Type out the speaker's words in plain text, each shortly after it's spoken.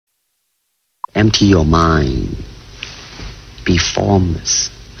Empty your mind. Be formless,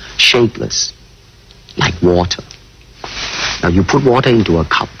 shapeless, like water. Now you put water into a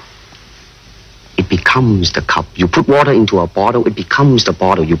cup. It becomes the cup. You put water into a bottle, it becomes the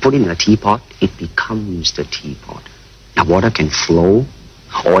bottle. You put it in a teapot, it becomes the teapot. Now water can flow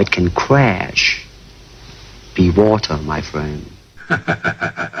or it can crash. Be water, my friend.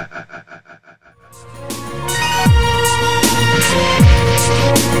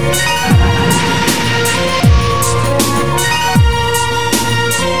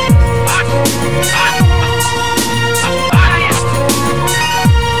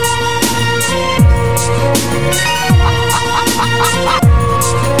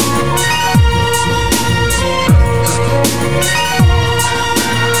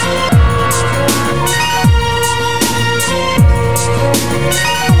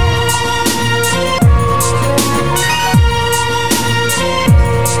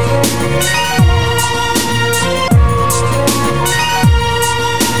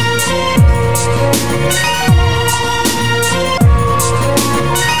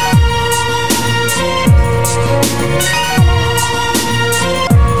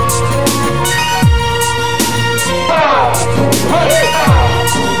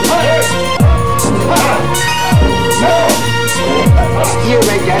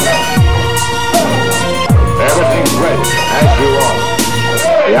 Everything's ready, as you are.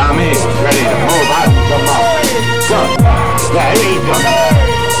 The army is ready to move out and come out. Good. Very good.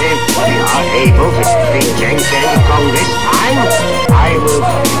 If we are able to defeat Cheng Cheng Kong this time, I will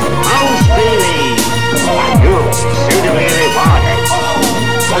most believe and you suitably rewarded.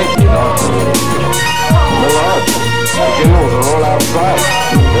 Thank you, Lord. My lord, the generals are all outside.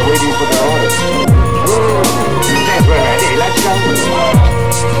 They're waiting for their orders. Since we're ready, let's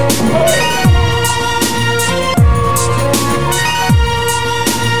go.